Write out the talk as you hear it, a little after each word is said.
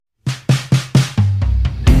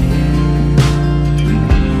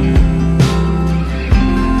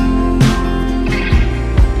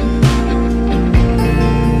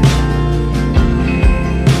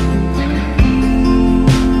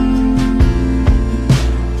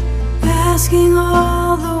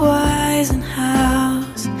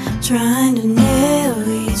Trying to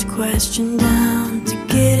nail each question down, to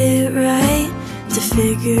get it right, to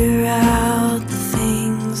figure out the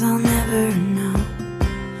things I'll never know.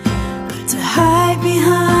 But to hide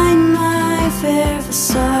behind my fair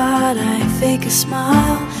facade, I fake a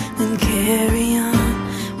smile, then carry on,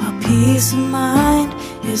 while peace of mind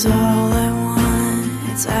is all I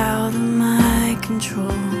want. It's out of my control.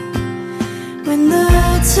 When the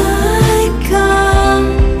time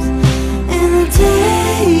comes and the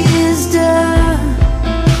day is done,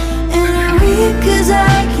 and I weep 'cause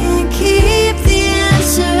I can't keep the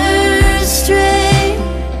answers straight,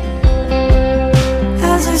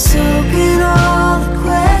 as I soak in all the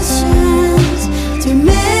questions, too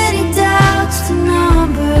many doubts to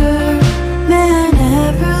number. May I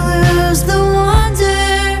never lose the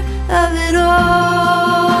wonder of it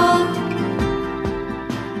all.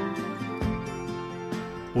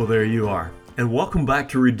 Well, there you are. And welcome back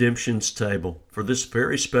to Redemption's Table for this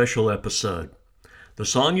very special episode. The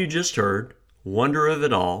song you just heard, Wonder of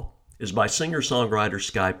It All, is by singer-songwriter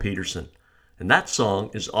Skye Peterson. And that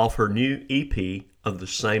song is off her new EP of the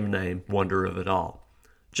same name, Wonder of It All,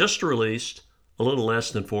 just released a little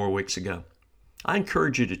less than 4 weeks ago. I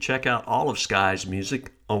encourage you to check out all of Skye's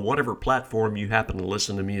music on whatever platform you happen to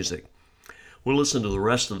listen to music. We'll listen to the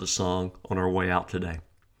rest of the song on our way out today.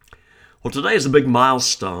 Well, today is a big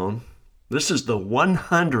milestone. This is the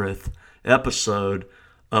 100th episode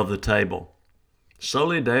of The Table.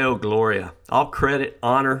 Soli Deo Gloria. All credit,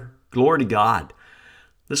 honor, glory to God.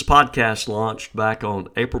 This podcast launched back on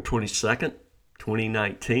April 22nd,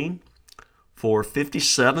 2019. For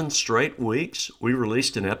 57 straight weeks, we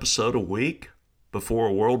released an episode a week before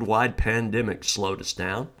a worldwide pandemic slowed us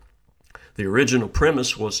down. The original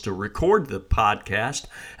premise was to record the podcast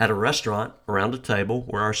at a restaurant around a table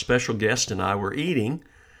where our special guest and I were eating,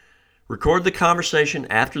 record the conversation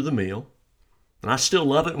after the meal, and I still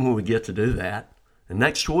love it when we get to do that. And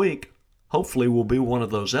next week, hopefully, will be one of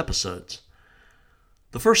those episodes.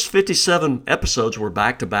 The first 57 episodes were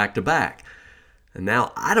back to back to back, and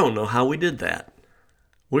now I don't know how we did that.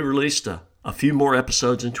 We released a few more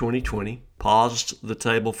episodes in 2020, paused the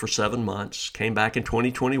table for 7 months, came back in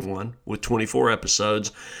 2021 with 24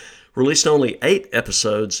 episodes, released only 8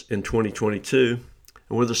 episodes in 2022,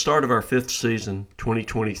 and with the start of our 5th season,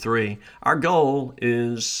 2023, our goal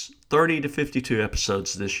is 30 to 52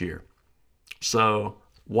 episodes this year. So,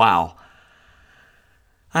 wow.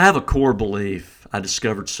 I have a core belief I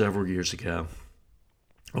discovered several years ago.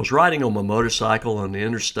 I was riding on my motorcycle on the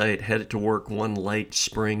interstate headed to work one late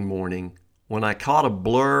spring morning when I caught a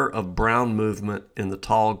blur of brown movement in the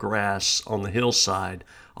tall grass on the hillside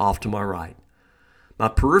off to my right. My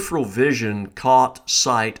peripheral vision caught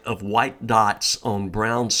sight of white dots on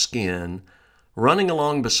brown skin running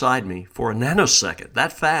along beside me for a nanosecond,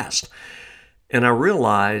 that fast, and I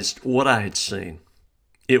realized what I had seen.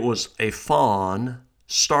 It was a fawn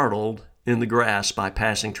startled in the grass by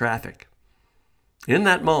passing traffic. In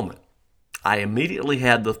that moment, I immediately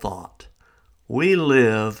had the thought, we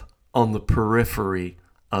live on the periphery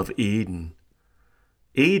of Eden.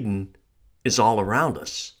 Eden is all around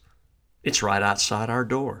us. It's right outside our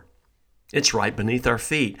door. It's right beneath our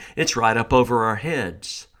feet. It's right up over our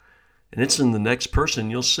heads. And it's in the next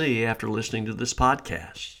person you'll see after listening to this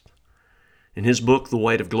podcast. In his book, The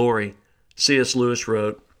Weight of Glory, C.S. Lewis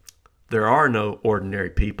wrote, "There are no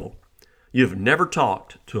ordinary people. You have never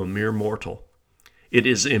talked to a mere mortal. It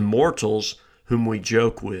is immortals whom we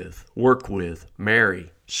joke with, work with,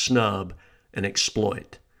 marry, snub, and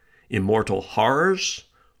exploit. Immortal horrors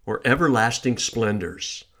or everlasting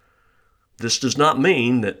splendors. This does not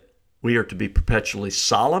mean that we are to be perpetually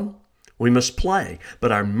solemn. We must play,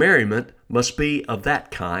 but our merriment must be of that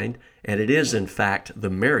kind, and it is in fact the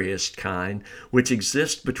merriest kind, which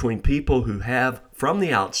exists between people who have, from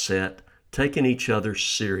the outset, taken each other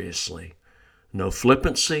seriously. No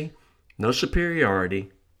flippancy, no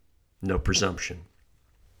superiority, no presumption."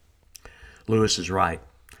 Lewis is right.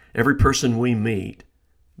 Every person we meet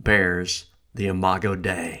bears the imago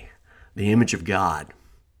Dei, the image of God.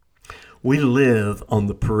 We live on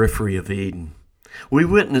the periphery of Eden. We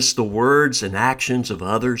witness the words and actions of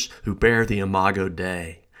others who bear the imago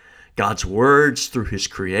Dei. God's words through His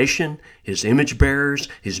creation, His image bearers,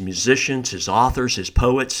 His musicians, His authors, His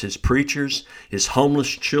poets, His preachers, His homeless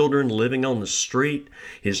children living on the street,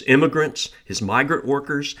 His immigrants, His migrant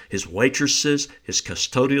workers, His waitresses, His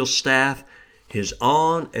custodial staff, His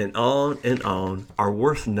on and on and on are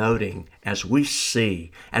worth noting as we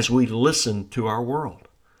see, as we listen to our world.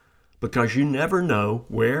 Because you never know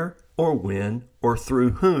where or when or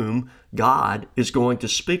through whom God is going to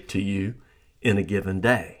speak to you in a given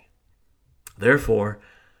day. Therefore,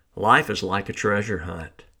 life is like a treasure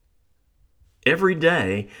hunt. Every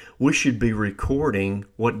day, we should be recording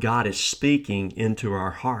what God is speaking into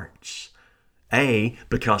our hearts. A,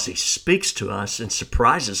 because He speaks to us and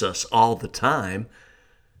surprises us all the time,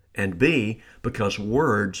 and B, because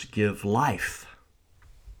words give life.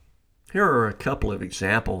 Here are a couple of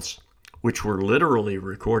examples which were literally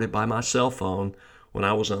recorded by my cell phone when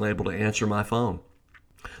I was unable to answer my phone.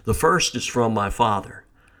 The first is from my father,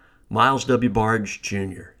 Miles W. Barge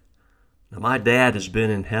Jr. Now, my dad has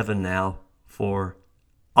been in heaven now for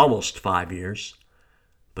almost 5 years,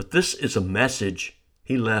 but this is a message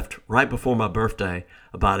he left right before my birthday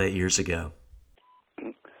about 8 years ago.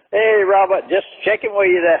 Hey, Robert, just checking with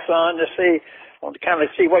you there, son, want to kind of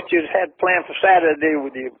see what you had planned for Saturday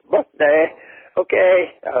with your birthday.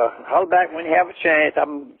 Okay, holler back when you have a chance.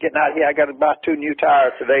 I'm getting out here. I got to buy 2 new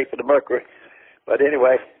tires today for the Mercury. But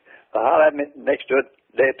anyway, holler at me next to it,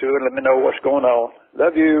 day or two, and let me know what's going on.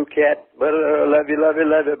 Love you, cat. Love you, love you,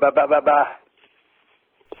 love you. Bye, bye, bye, bye.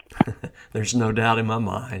 There's no doubt in my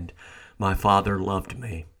mind, my father loved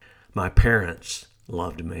me. My parents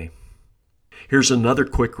loved me. Here's another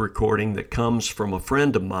quick recording that comes from a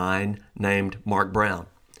friend of mine named Mark Brown.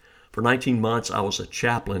 For 19 months, I was a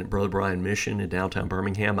chaplain at Brother Brian Mission in downtown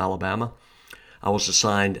Birmingham, Alabama. I was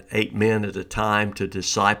assigned 8 men at a time to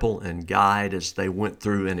disciple and guide as they went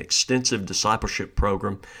through an extensive discipleship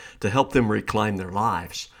program to help them reclaim their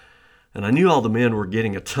lives. And I knew all the men were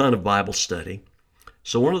getting a ton of Bible study.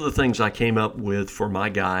 So one of the things I came up with for my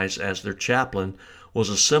guys as their chaplain was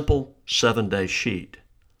a simple 7-day sheet.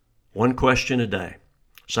 1 question a day.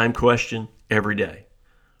 Same question every day.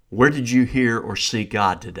 Where did you hear or see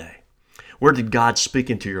God today? Where did God speak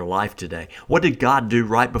into your life today? What did God do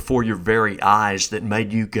right before your very eyes that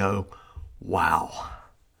made you go, wow?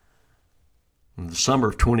 The summer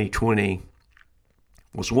of 2020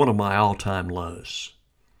 was one of my all-time lows.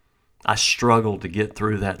 I struggled to get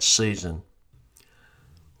through that season.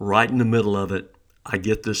 Right in the middle of it, I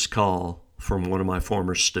get this call from one of my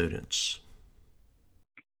former students.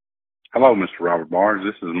 Hello, Mr. Robert Barnes.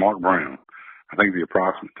 This is Mark Brown. I think the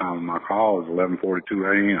approximate time of my call is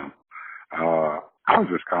 11:42 a.m. I was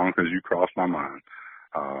just calling because you crossed my mind.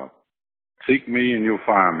 Seek me and you'll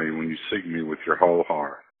find me when you seek me with your whole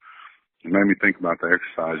heart. It made me think about the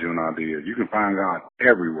exercise you and I did. You can find God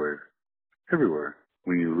everywhere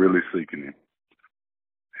when you're really seeking Him.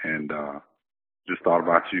 And just thought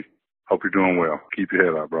about you. Hope you're doing well. Keep your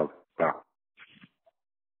head up, brother. Bye.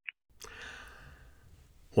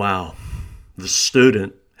 Wow, the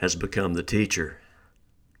student has become the teacher.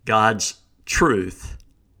 God's truth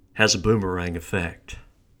has a boomerang effect.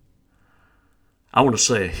 I want to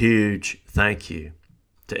say a huge thank you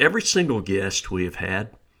to every single guest we have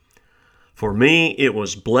had. For me, it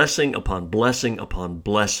was blessing upon blessing upon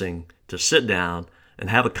blessing to sit down and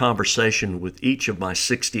have a conversation with each of my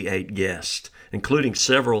 68 guests, including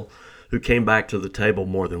several who came back to the table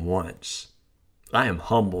more than once. I am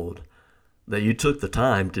humbled that you took the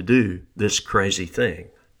time to do this crazy thing.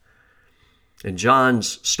 In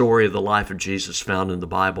John's story of the life of Jesus found in the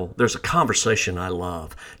Bible, there's a conversation I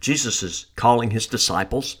love. Jesus is calling his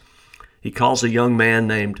disciples. He calls a young man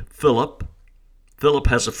named Philip. Philip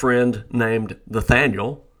has a friend named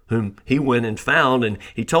Nathanael, whom he went and found, and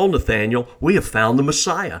he told Nathanael, "We have found the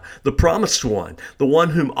Messiah, the promised one, the one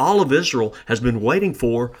whom all of Israel has been waiting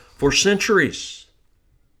for centuries."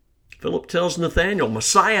 Philip tells Nathanael,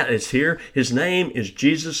 Messiah is here. His name is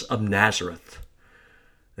Jesus of Nazareth.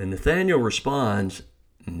 And Nathanael responds,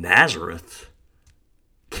 Nazareth?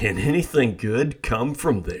 Can anything good come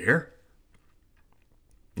from there?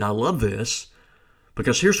 Now, I love this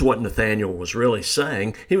because here's what Nathanael was really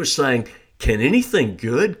saying. He was saying, can anything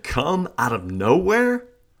good come out of nowhere?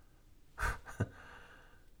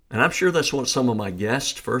 And I'm sure that's what some of my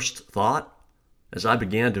guests first thought as I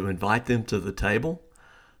began to invite them to the table.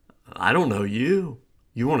 I don't know you.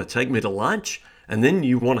 You want to take me to lunch? And then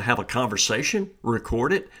you want to have a conversation,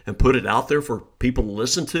 record it, and put it out there for people to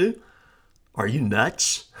listen to? Are you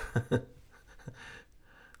nuts?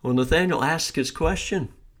 Well, Nathanael asked his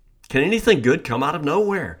question. Can anything good come out of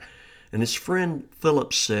nowhere? And his friend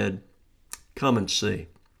Philip said, come and see.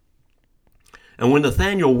 And when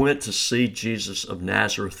Nathanael went to see Jesus of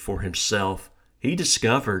Nazareth for himself, he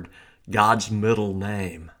discovered God's middle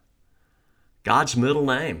name. God's middle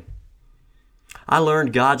name. I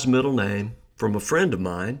learned God's middle name from a friend of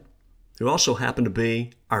mine who also happened to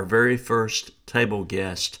be our very first table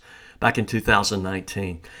guest back in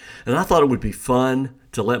 2019. And I thought it would be fun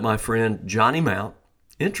to let my friend Johnny Mount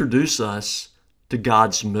introduce us to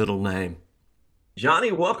God's middle name.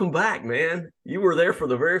 Johnny, welcome back, man. You were there for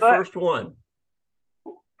the very first one.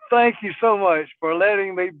 Thank you so much for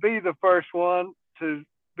letting me be the first one to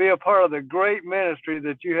be a part of the great ministry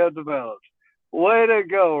that you have developed. Way to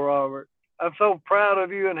go, Robert. I'm so proud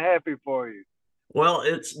of you and happy for you. Well,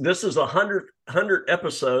 this is 100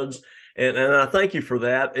 episodes, and I thank you for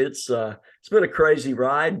that. It's been a crazy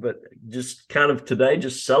ride, but just kind of today,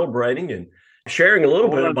 just celebrating and sharing a little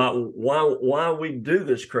bit about why we do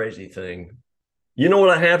this crazy thing. You know what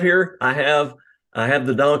I have here? I have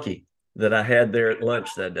the donkey that I had there at lunch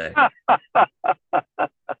that day.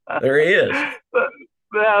 There he is.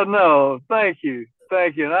 No, thank you.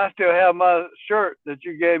 Thank you. And I still have my shirt that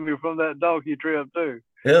you gave me from that donkey trip too.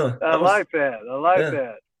 Yeah. I like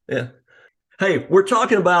that. Yeah. Hey, we're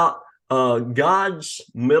talking about God's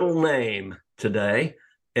middle name today.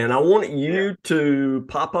 And I want you to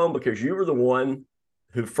pop on because you were the one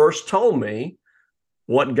who first told me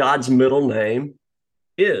what God's middle name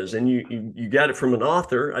is. And you got it from an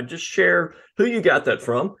author. I just share who you got that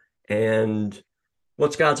from and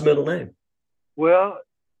what's God's middle name. Well,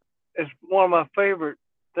 it's one of my favorite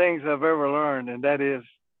things I've ever learned, and that is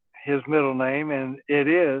his middle name, and it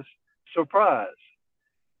is surprise.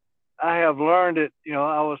 I have learned it,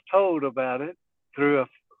 I was told about it through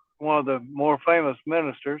one of the more famous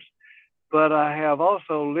ministers, but I have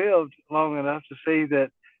also lived long enough to see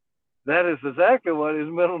that is exactly what his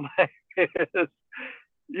middle name is.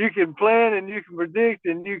 You can plan and you can predict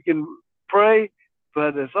and you can pray,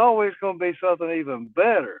 but it's always going to be something even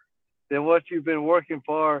better than what you've been working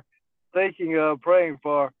for, thinking of, praying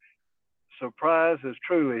for. Surprise is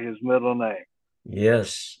truly his middle name.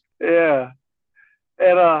 Yes. Yeah.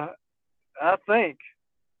 And I think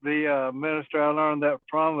the minister I learned that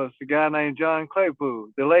from was a guy named John Claypool,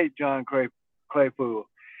 the late John Claypool.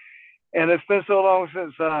 And it's been so long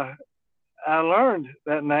since I learned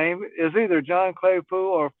that name. Is either John Claypool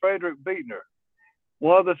or Frederick Buechner.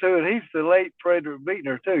 One of the two, and he's the late Frederick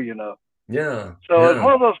Buechner too, Yeah. So it's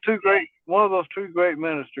one of those two great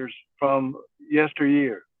ministers from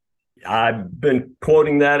yesteryear. I've been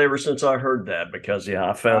quoting that ever since I heard that because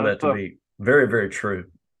I found that to be very, very true.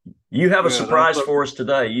 You have a surprise for us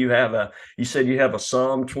today. You said you have a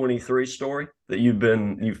Psalm 23 story that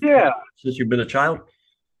since you've been a child.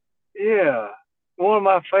 Yeah. One of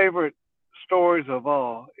my favorite stories of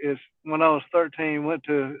all is when I was 13, went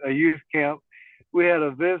to a youth camp. We had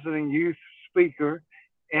a visiting youth speaker,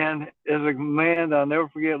 and as a man I'll never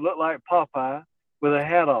forget, looked like Popeye with a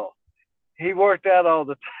hat on. He worked out all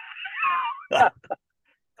the time.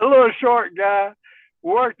 A little short guy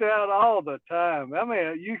worked out all the time. I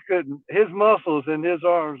mean, his muscles and his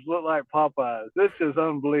arms look like Popeye's. This is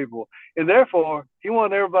unbelievable. And therefore, he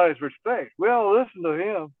won everybody's respect. We all listened to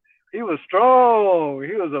him. He was strong.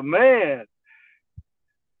 He was a man.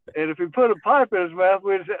 And if he put a pipe in his mouth,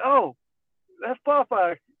 we'd say, oh, that's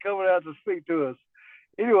Popeye coming out to speak to us.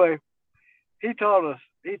 Anyway, he taught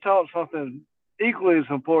something equally as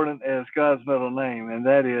important as God's middle name, and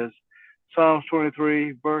that is Psalms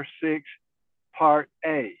 23, verse 6, part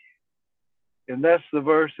A. And that's the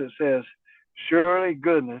verse that says, surely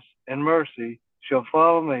goodness and mercy shall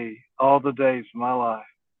follow me all the days of my life.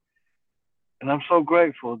 And I'm so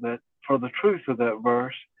grateful for the truth of that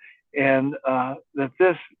verse, and that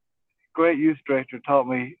this great youth director taught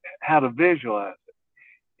me how to visualize it.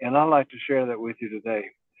 And I'd like to share that with you today.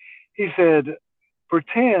 He said,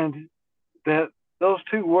 pretend that those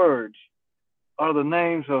two words are the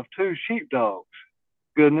names of two sheepdogs,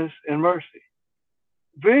 goodness and mercy.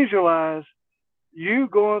 Visualize you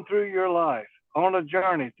going through your life, on a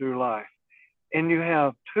journey through life, and you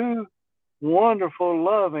have two wonderful,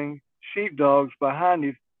 loving sheepdogs behind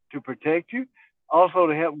you to protect you, also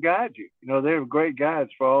to help guide you. They're great guides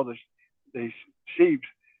for all the sheep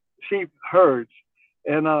herds.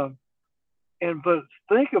 But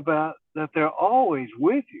think about that they're always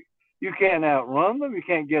with you. You can't outrun them. You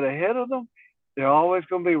can't get ahead of them. They're always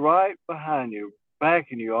going to be right behind you,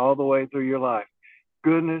 backing you all the way through your life.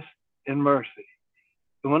 Goodness and mercy.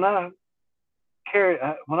 And when I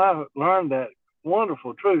learned that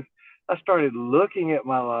wonderful truth, I started looking at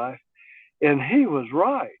my life, and he was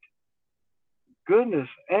right. Goodness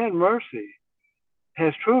and mercy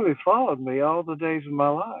has truly followed me all the days of my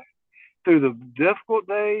life. Through the difficult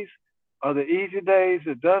days or the easy days,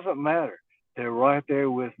 it doesn't matter. They're right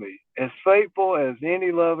there with me, as faithful as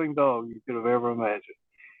any loving dog you could have ever imagined.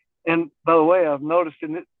 And by the way, I've noticed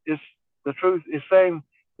the truth is saying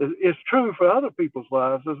it's true for other people's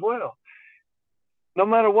lives as well. No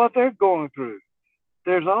matter what they're going through,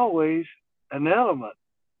 there's always an element,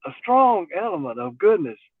 a strong element of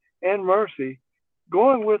goodness and mercy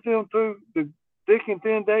going with them through the thick and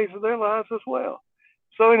thin days of their lives as well.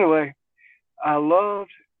 So anyway, I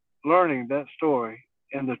loved learning that story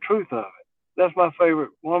and the truth of it. That's my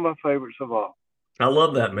favorite, one of my favorites of all. I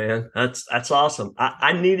love that, man. That's awesome.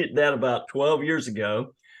 I needed that about 12 years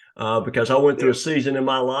ago because I went through a season in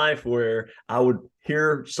my life where I would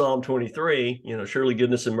hear Psalm 23, surely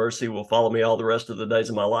goodness and mercy will follow me all the rest of the days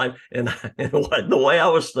of my life. And the way I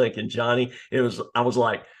was thinking, Johnny, I was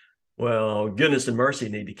like, well, goodness and mercy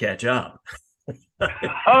need to catch up.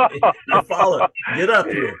 Follow, get up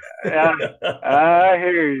here. I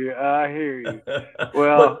hear you.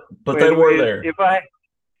 Well, but they were there.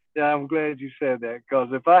 I'm glad you said that, because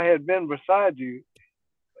if I had been beside you,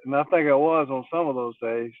 and I think I was on some of those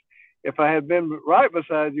days, if I had been right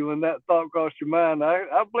beside you when that thought crossed your mind,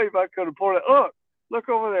 I believe I could have pointed, look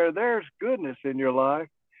over there. There's goodness in your life.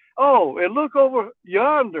 Oh, and look over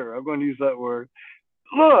yonder. I'm going to use that word.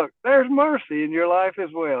 Look, there's mercy in your life as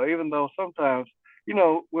well, even though sometimes,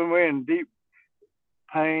 when we're in deep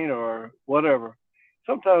pain or whatever,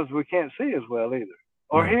 sometimes we can't see as well either,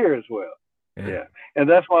 or hear as well. Yeah. And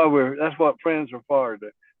that's what friends are for, to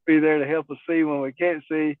be there to help us see when we can't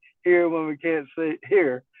see, hear when we can't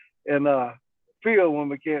hear, and feel when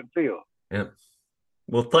we can't feel. Yeah.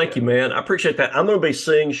 Well, thank you, man. I appreciate that. I'm going to be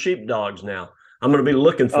seeing sheepdogs now. I'm going to be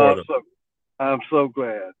looking for them. I'm so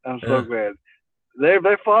glad. So glad.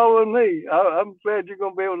 They're following me. I'm glad you're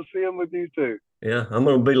going to be able to see them with you too. Yeah, I'm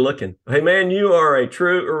going to be looking. Hey, man, you are a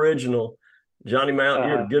true original. Johnny Mount,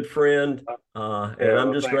 you're a good friend, and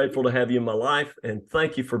I'm just grateful to have you in my life. And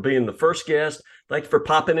thank you for being the first guest. Thank you for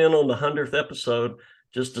popping in on the 100th episode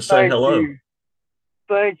just to say hello.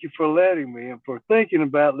 Thank you for letting me, and for thinking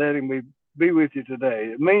about letting me be with you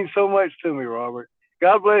today. It means so much to me, Robert.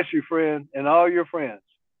 God bless you, friend, and all your friends.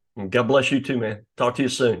 And God bless you too, man. Talk to you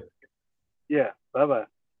soon. Yeah, bye-bye.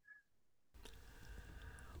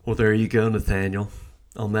 Well, there you go, Nathaniel.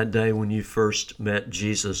 On that day when you first met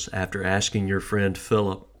Jesus, after asking your friend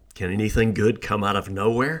Philip, can anything good come out of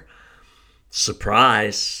nowhere?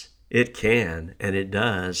 Surprise, it can, and it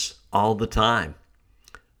does all the time.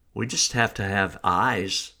 We just have to have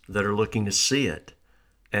eyes that are looking to see it,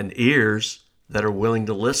 and ears that are willing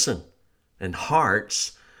to listen, and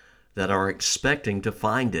hearts that are expecting to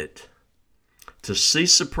find it. To see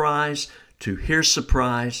surprise, to hear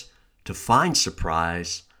surprise, to find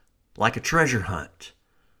surprise, like a treasure hunt.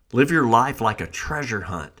 Live your life like a treasure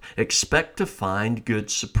hunt. Expect to find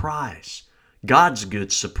good surprise, God's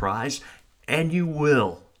good surprise, and you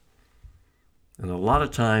will. And a lot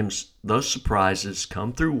of times, those surprises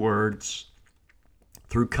come through words,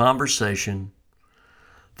 through conversation,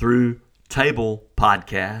 through table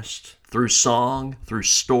podcast, through song, through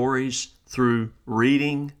stories, through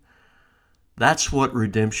reading. That's what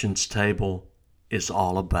Redemption's Table is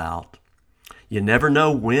all about. You never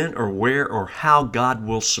know when or where or how God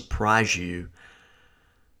will surprise you.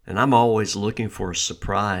 And I'm always looking for a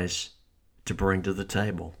surprise to bring to the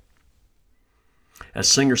table. As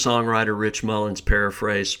singer-songwriter Rich Mullins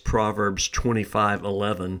paraphrased Proverbs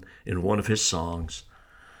 25:11 in one of his songs,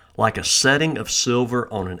 like a setting of silver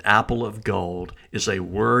on an apple of gold is a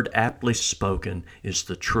word aptly spoken, is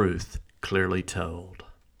the truth clearly told.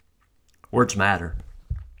 Words matter.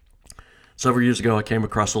 Several years ago, I came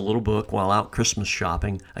across a little book while out Christmas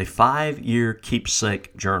shopping, a 5-year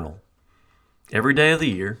keepsake journal. Every day of the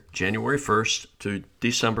year, January 1st to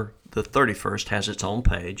December the 31st, has its own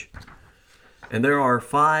page. And there are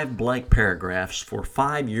 5 blank paragraphs for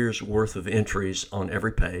 5 years' worth of entries on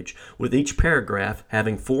every page, with each paragraph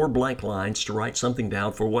having 4 blank lines to write something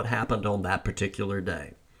down for what happened on that particular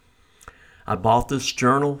day. I bought this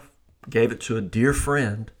journal, gave it to a dear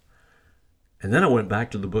friend, and then I went back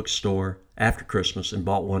to the bookstore after Christmas and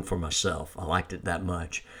bought one for myself. I liked it that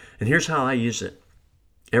much. And here's how I use it.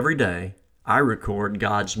 Every day, I record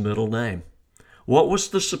God's middle name. What was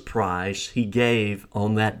the surprise He gave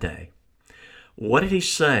on that day? What did He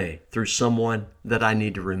say through someone that I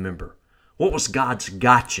need to remember? What was God's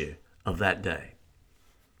gotcha of that day?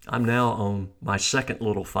 I'm now on my second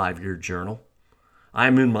little 5-year journal.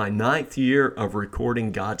 I'm in my 9th year of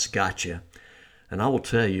recording God's gotcha. And I will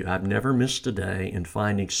tell you, I've never missed a day in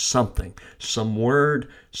finding something, some word,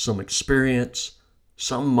 some experience,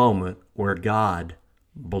 some moment where God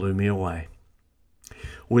blew me away.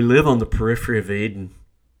 We live on the periphery of Eden.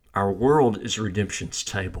 Our world is Redemption's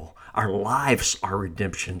Table. Our lives are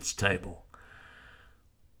Redemption's Table.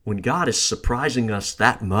 When God is surprising us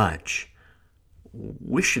that much,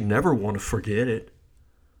 we should never want to forget it.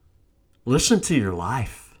 Listen to your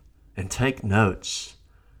life and take notes.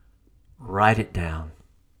 Write it down.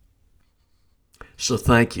 So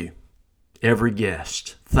thank you, every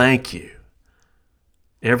guest. Thank you,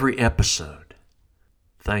 every episode.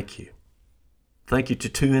 Thank you. Thank you to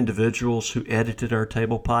 2 individuals who edited our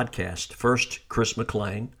table podcast. First, Chris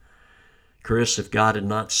McLean. Chris, if God had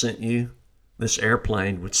not sent you, this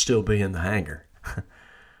airplane would still be in the hangar.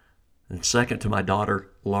 And second to my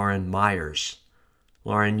daughter, Lauren Myers.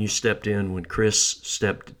 Lauren, you stepped in when Chris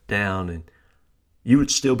stepped down, and you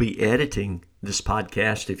would still be editing this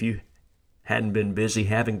podcast if you hadn't been busy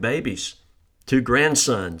having babies. 2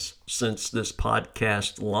 grandsons since this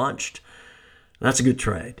podcast launched. That's a good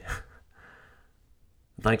trade.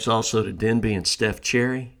 Thanks also to Denby and Steph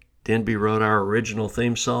Cherry. Denby wrote our original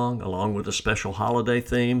theme song along with a special holiday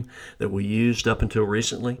theme that we used up until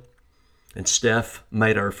recently. And Steph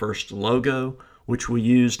made our first logo, which we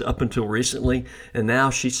used up until recently, and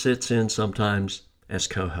now she sits in sometimes as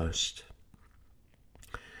co-host.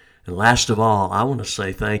 And last of all, I want to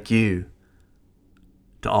say thank you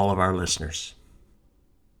to all of our listeners.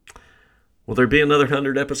 Will there be another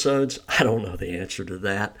 100 episodes? I don't know the answer to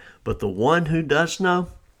that, but the one who does know,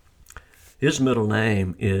 his middle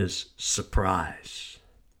name is Surprise.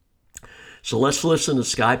 So let's listen to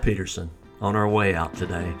Sky Peterson on our way out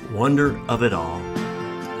today. Wonder of It All.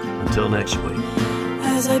 Until next week.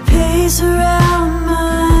 As I pace around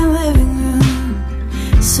my living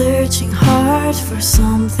room, searching hard for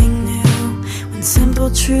something new, when simple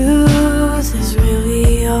truth is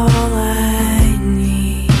really all I